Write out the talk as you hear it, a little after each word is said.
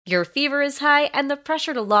Your fever is high and the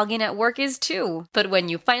pressure to log in at work is too. But when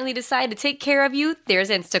you finally decide to take care of you, there's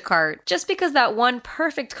Instacart. Just because that one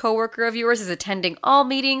perfect coworker of yours is attending all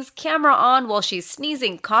meetings, camera on while she's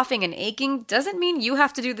sneezing, coughing, and aching, doesn't mean you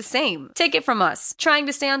have to do the same. Take it from us. Trying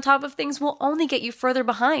to stay on top of things will only get you further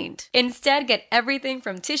behind. Instead, get everything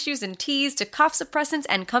from tissues and teas to cough suppressants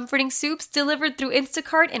and comforting soups delivered through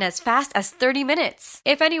Instacart in as fast as 30 minutes.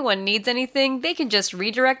 If anyone needs anything, they can just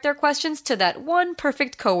redirect their questions to that one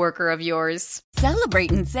perfect coworker of yours.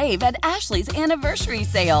 Celebrate and save at Ashley's Anniversary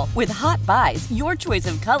Sale. With Hot Buys, your choice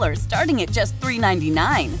of colors starting at just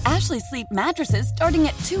 $3.99. Ashley Sleep mattresses starting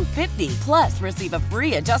at $2.50. Plus, receive a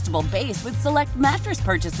free adjustable base with select mattress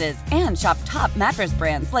purchases. And shop top mattress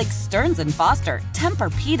brands like Stearns & Foster,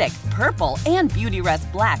 Tempur-Pedic, Purple, and Beautyrest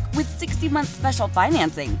Black with 60-month special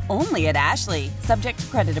financing. Only at Ashley. Subject to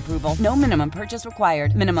credit approval. No minimum purchase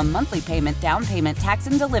required. Minimum monthly payment, down payment, tax,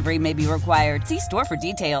 and delivery may be required. See store for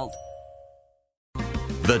details.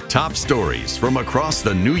 The top stories from across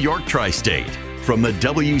the New York tri-state from the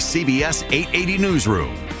WCBS 880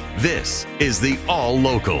 newsroom. This is the All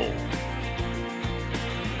Local.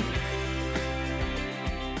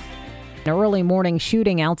 An early morning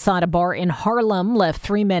shooting outside a bar in Harlem left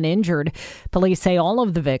 3 men injured. Police say all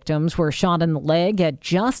of the victims were shot in the leg at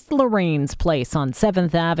Just Lorraine's place on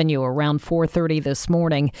 7th Avenue around 4:30 this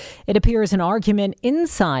morning. It appears an argument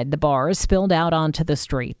inside the bar spilled out onto the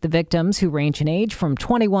street. The victims, who range in age from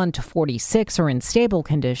 21 to 46, are in stable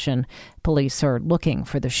condition. Police are looking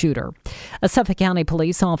for the shooter. A Suffolk County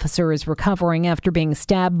police officer is recovering after being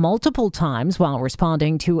stabbed multiple times while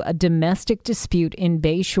responding to a domestic dispute in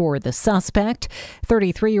Bayshore. The suspect,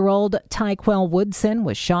 33-year-old Tyquell Woodson,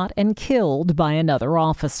 was shot and killed by another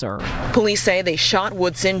officer. Police say they shot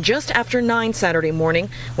Woodson just after 9 Saturday morning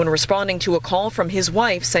when responding to a call from his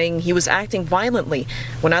wife saying he was acting violently.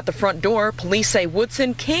 When at the front door, police say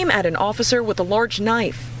Woodson came at an officer with a large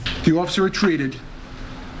knife. The officer retreated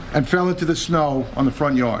and fell into the snow on the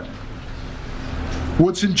front yard.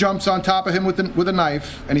 Woodson jumps on top of him with a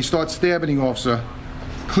knife, and he starts stabbing the officer,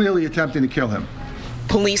 clearly attempting to kill him.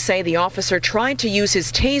 Police say the officer tried to use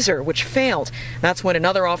his taser, which failed. That's when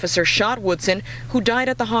another officer shot Woodson, who died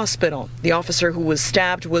at the hospital. The officer who was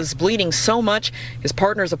stabbed was bleeding so much, his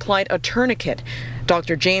partners applied a tourniquet.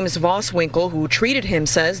 Dr. James Voswinkle, who treated him,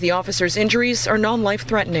 says the officer's injuries are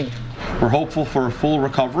non-life-threatening. We're hopeful for a full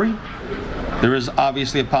recovery. There is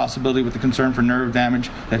obviously a possibility with the concern for nerve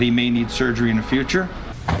damage that he may need surgery in the future.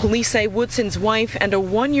 Police say Woodson's wife and a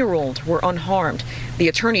 1-year-old were unharmed. The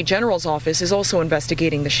Attorney General's office is also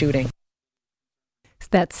investigating the shooting.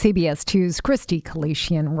 That's CBS 2's Christy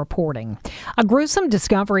Kalishian reporting. A gruesome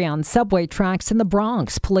discovery on subway tracks in the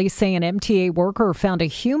Bronx. Police say an MTA worker found a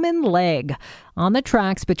human leg on the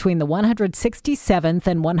tracks between the 167th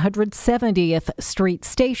and 170th Street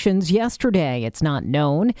stations yesterday. It's not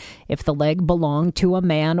known if the leg belonged to a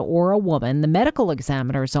man or a woman. The medical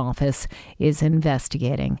examiner's office is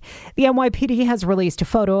investigating. The NYPD has released a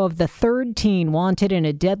photo of the third teen wanted in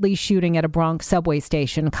a deadly shooting at a Bronx subway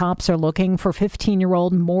station. Cops are looking for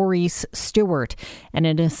 15-year-old Maurice Stewart. An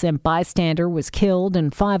innocent bystander was killed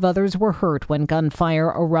and 5 others were hurt when gunfire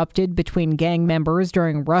erupted between gang members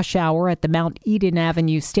during rush hour at the Mount Eden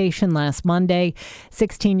Avenue station last Monday.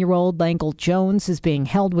 16-year-old Langle Jones is being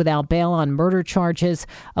held without bail on murder charges.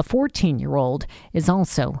 A 14-year-old is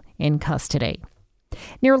also in custody.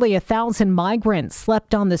 Nearly 1,000 migrants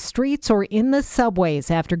slept on the streets or in the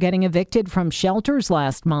subways after getting evicted from shelters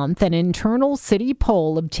last month. An internal city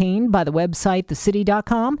poll obtained by the website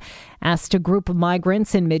thecity.com asked a group of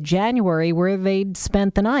migrants in mid-January where they'd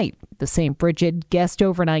spent the night. The St. Bridget Guest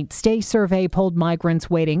Overnight Stay Survey polled migrants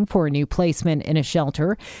waiting for a new placement in a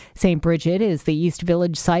shelter. St. Bridget is the East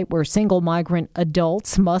Village site where single migrant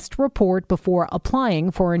adults must report before applying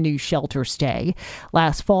for a new shelter stay.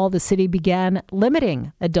 Last fall, the city began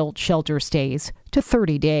limiting adult shelter stays to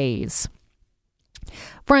 30 days.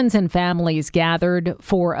 Friends and families gathered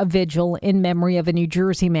for a vigil in memory of a New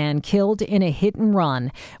Jersey man killed in a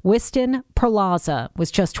hit-and-run. Wystan Perlaza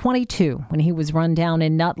was just 22 when he was run down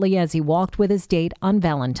in Nutley as he walked with his date on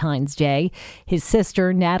Valentine's Day. His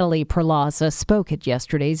sister, Natalie Perlaza, spoke at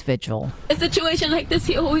yesterday's vigil. A situation like this,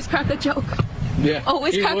 he always crack a joke. Yeah,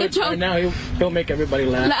 always crack a joke. Right now, he'll make everybody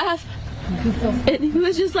laugh. And he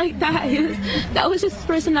was just like that. That was just his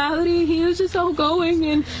personality. He was just outgoing,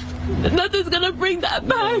 and nothing's gonna bring that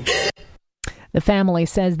back. The family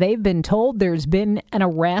says they've been told there's been an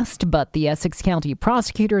arrest, but the Essex County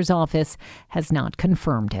Prosecutor's Office has not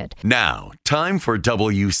confirmed it. Now, time for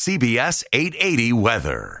WCBS 880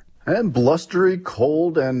 weather. And blustery,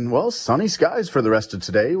 cold, and, well, sunny skies for the rest of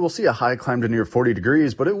today. We'll see a high climb to near 40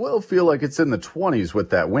 degrees, but it will feel like it's in the 20s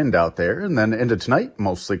with that wind out there. And then into tonight,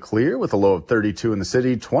 mostly clear with a low of 32 in the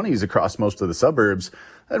city, 20s across most of the suburbs.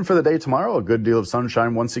 And for the day tomorrow, a good deal of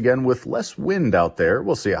sunshine once again with less wind out there.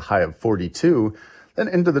 We'll see a high of 42. Then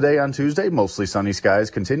into the day on Tuesday, mostly sunny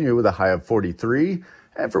skies continue with a high of 43.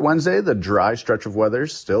 And for Wednesday, the dry stretch of weather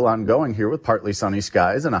still ongoing here with partly sunny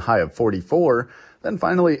skies and a high of 44. Then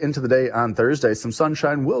finally into the day on Thursday, some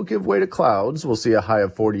sunshine will give way to clouds. We'll see a high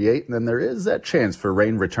of 48, and then there is that chance for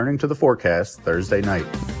rain returning to the forecast Thursday night.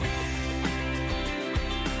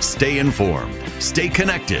 Stay informed. Stay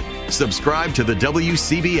connected. Subscribe to the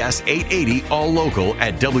WCBS 880 All Local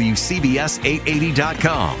at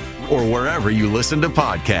WCBS880.com or wherever you listen to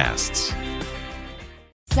podcasts.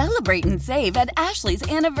 Celebrate and save at Ashley's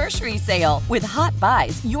Anniversary Sale. With Hot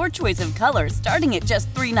Buys, your choice of colors starting at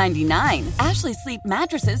just $3.99. Ashley Sleep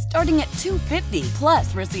mattresses starting at $2.50.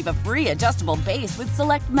 Plus, receive a free adjustable base with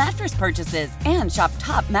select mattress purchases. And shop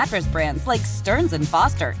top mattress brands like Stearns &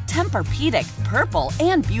 Foster, Tempur-Pedic, Purple,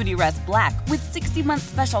 and Beautyrest Black with 60-month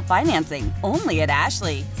special financing. Only at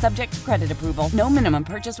Ashley. Subject to credit approval. No minimum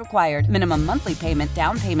purchase required. Minimum monthly payment,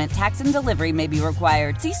 down payment, tax, and delivery may be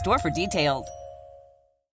required. See store for details.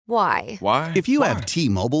 Why? If you have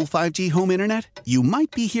T-Mobile 5G home internet, you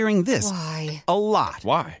might be hearing this a lot.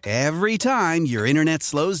 Why? Every time your internet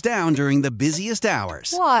slows down during the busiest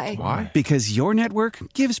hours. Why? Because your network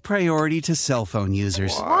gives priority to cell phone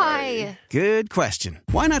users. Why? Good question.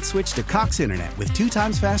 Why not switch to Cox Internet with 2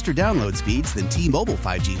 times faster download speeds than T-Mobile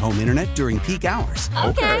 5G home internet during peak hours?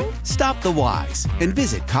 Okay. Stop the whys and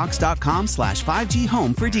visit cox.com/5G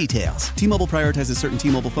home for details. T-Mobile prioritizes certain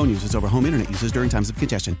T-Mobile phone users over home internet users during times of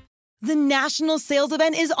congestion. The national sales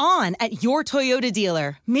event is on at your Toyota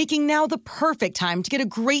dealer, making now the perfect time to get a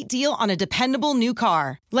great deal on a dependable new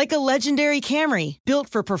car. Like a legendary Camry, built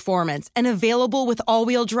for performance and available with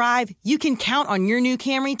all-wheel drive, you can count on your new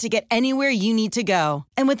Camry to get anywhere you need to go.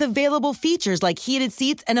 And with available features like heated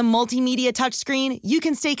seats and a multimedia touchscreen, you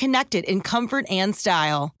can stay connected in comfort and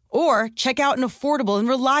style. Or check out an affordable and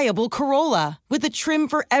reliable Corolla with a trim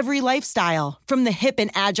for every lifestyle. From the hip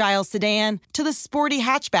and agile sedan to the sporty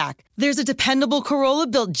hatchback, there's a dependable Corolla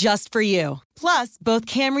built just for you. Plus, both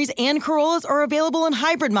Camrys and Corollas are available in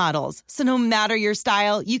hybrid models. So no matter your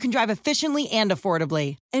style, you can drive efficiently and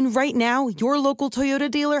affordably. And right now, your local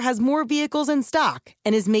Toyota dealer has more vehicles in stock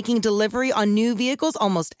and is making delivery on new vehicles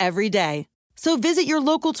almost every day. So visit your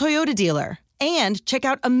local Toyota dealer. And check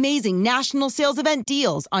out amazing national sales event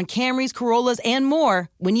deals on Camrys, Corollas, and more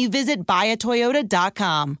when you visit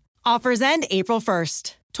buyatoyota.com. Offers end April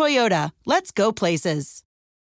 1st. Toyota, let's go places.